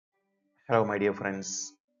Hello, my dear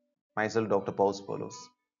friends. Myself, Dr.Pouse Poulose.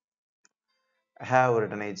 I have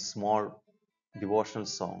written a small devotional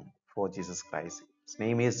song for Jesus Christ. Its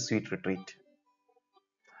name is Sweet Retreat.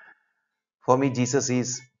 For me, Jesus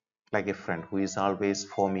is like a friend who is always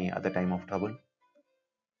for me at the time of trouble.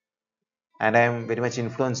 And I am very much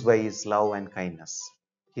influenced by his love and kindness,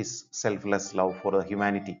 his selfless love for the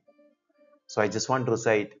humanity. So I just want to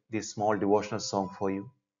recite this small devotional song for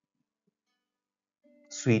you.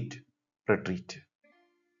 Sweet Retreat.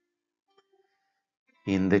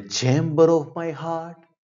 In the chamber of my heart,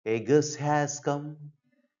 a guest has come.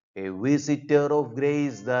 A visitor of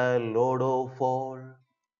grace, the Lord of all,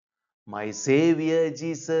 my Savior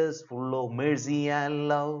Jesus, full of mercy and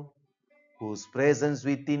love, whose presence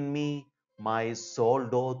within me my soul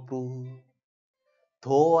doth prove.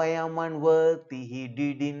 Though I am unworthy, he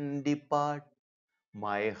didn't depart,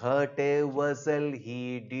 my heart a vessel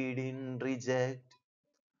he didn't reject.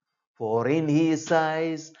 For in his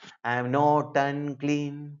eyes I am not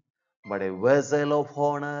unclean, but a vessel of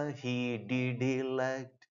honor he did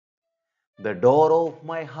elect. The door of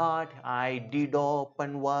my heart I did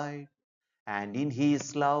open wide, and in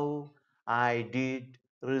his love I did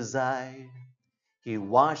reside. He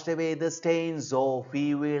washed away the stains of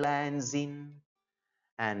evil and sin,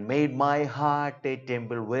 and made my heart a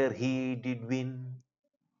temple where he did win.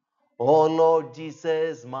 O Lord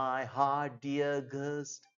Jesus, my heart dear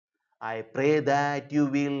guest, I pray that you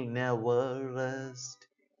will never rest.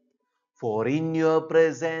 For in your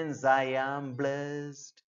presence I am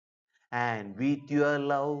blessed, and with your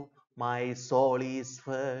love my soul is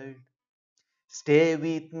filled. Stay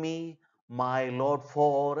with me, my Lord,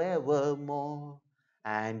 forevermore,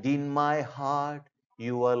 and in my heart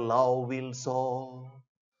your love will soar.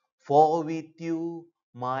 For with you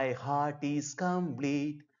my heart is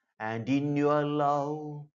complete, and in your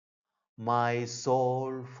love my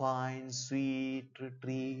soul finds sweet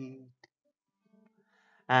retreat.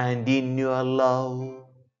 And in your love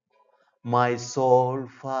my soul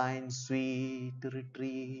finds sweet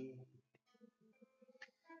retreat.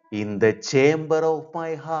 In the chamber of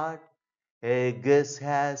my heart, a guest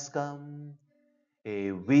has come,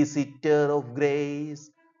 a visitor of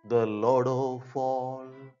grace, the Lord of all.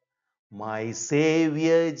 My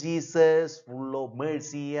Savior Jesus, full of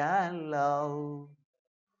mercy and love,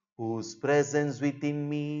 whose presence within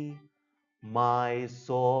me my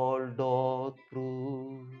soul doth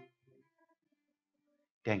prove.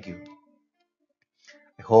 Thank you.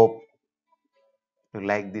 I hope you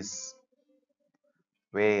like this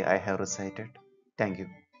way I have recited. Thank you.